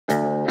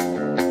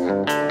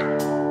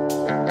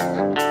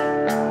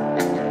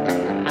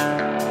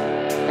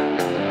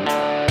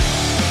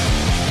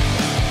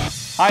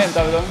Hi, I'm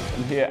David Owens.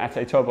 I'm here at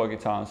Atoyboy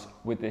Guitars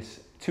with this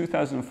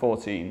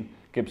 2014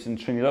 Gibson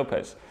Trini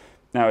Lopez.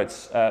 Now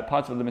it's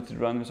part of a limited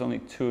run. There's only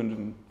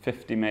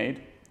 250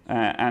 made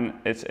and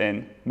it's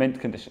in mint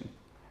condition.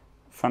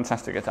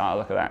 Fantastic guitar,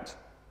 look at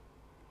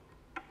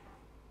that.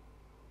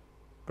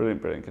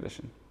 Brilliant, brilliant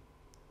condition.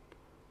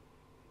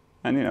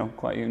 And you know,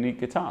 quite a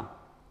unique guitar.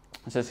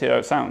 Let's just hear how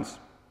it sounds.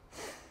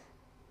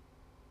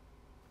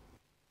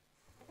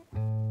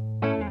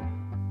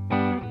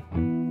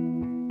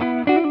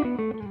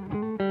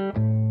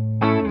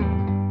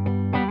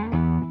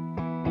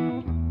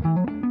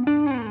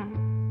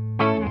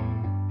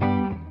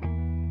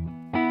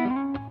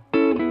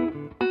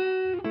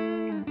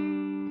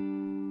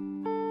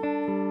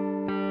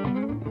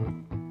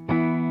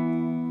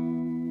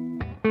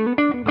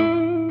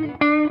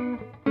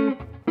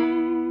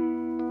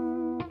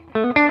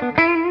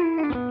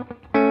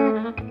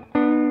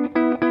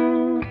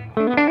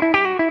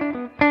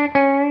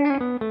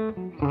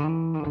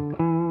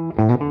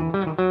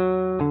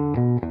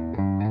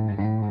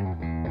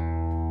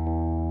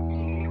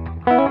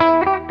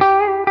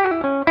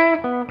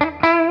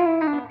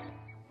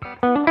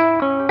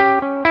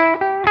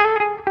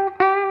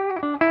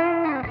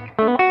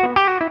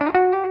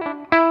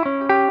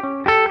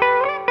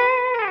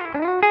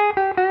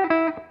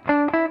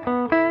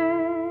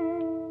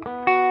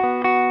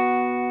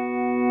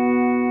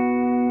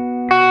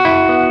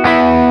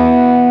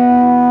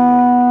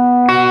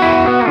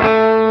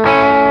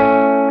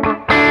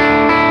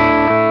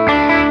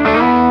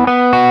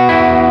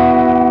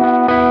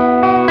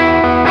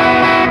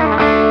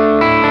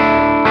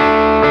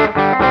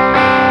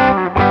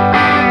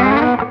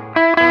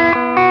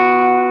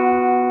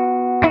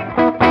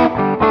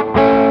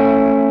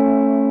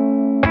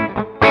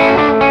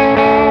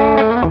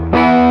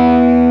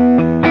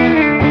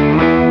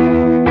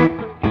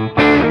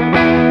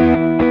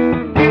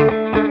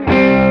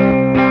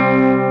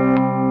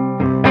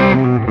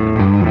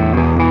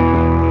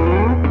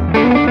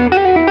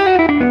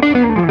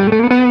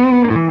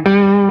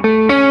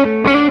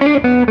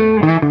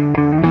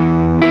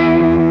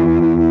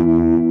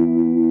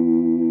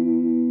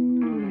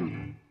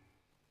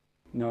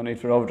 No need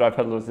for an overdrive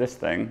pedal as this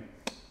thing.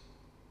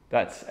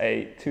 That's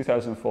a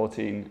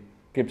 2014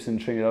 Gibson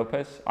Trini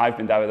Lopez. I've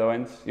been David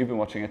Owens. You've been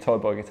watching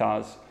Atoyboy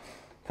Guitars.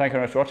 Thank you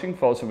very much for watching.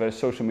 Follow us on various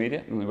social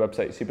media and on the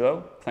website you see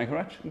below. Thank you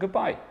very much and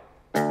goodbye.